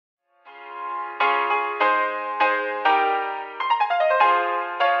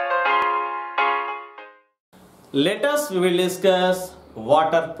Let us we will discuss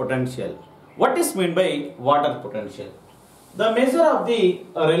water potential. What is meant by water potential? The measure of the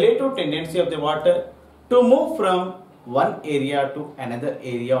relative tendency of the water to move from one area to another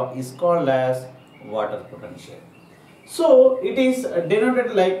area is called as water potential. So it is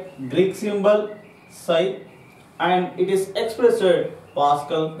denoted like Greek symbol psi, and it is expressed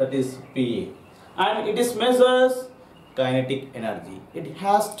Pascal, that is Pa, and it is measures kinetic energy. It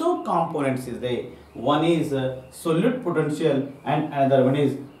has two components is there. One is solute potential and another one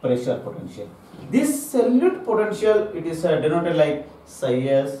is pressure potential. This solute potential, it is denoted like psi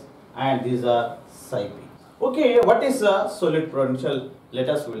s and these are psi p. Okay, what is solute potential? Let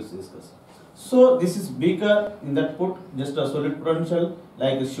us will discuss. So this is beaker, in that put just a solute potential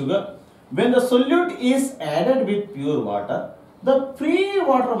like sugar. When the solute is added with pure water, the free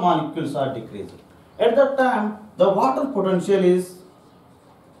water molecules are decreased. At that time, the water potential is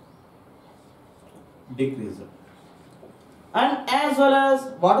decreased. And as well as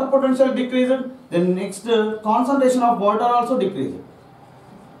water potential decreased, then next concentration of water also decreased.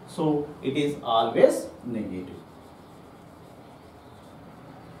 So it is always negative.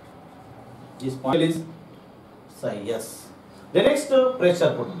 This point is psi s. The next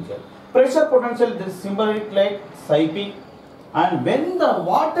pressure potential. Pressure potential, this symbolic like psi p, and when the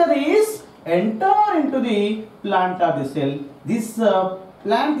water is enter into the plant of the cell, this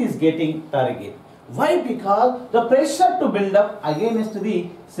plant is getting turgid. Why? Because the pressure to build up against the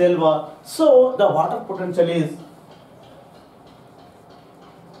cell wall. So the water potential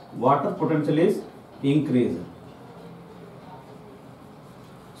is increased.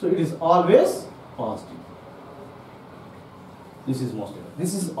 So it is always positive. This is most important.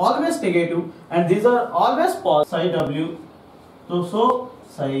 This is always negative, and these are always positive. Psi w. So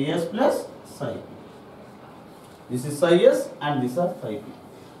psi s plus psi p. This is psi s and these are psi p.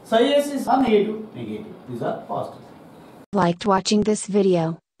 Psi s is negative. These are positive. Liked watching this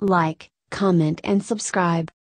video, like, comment and subscribe.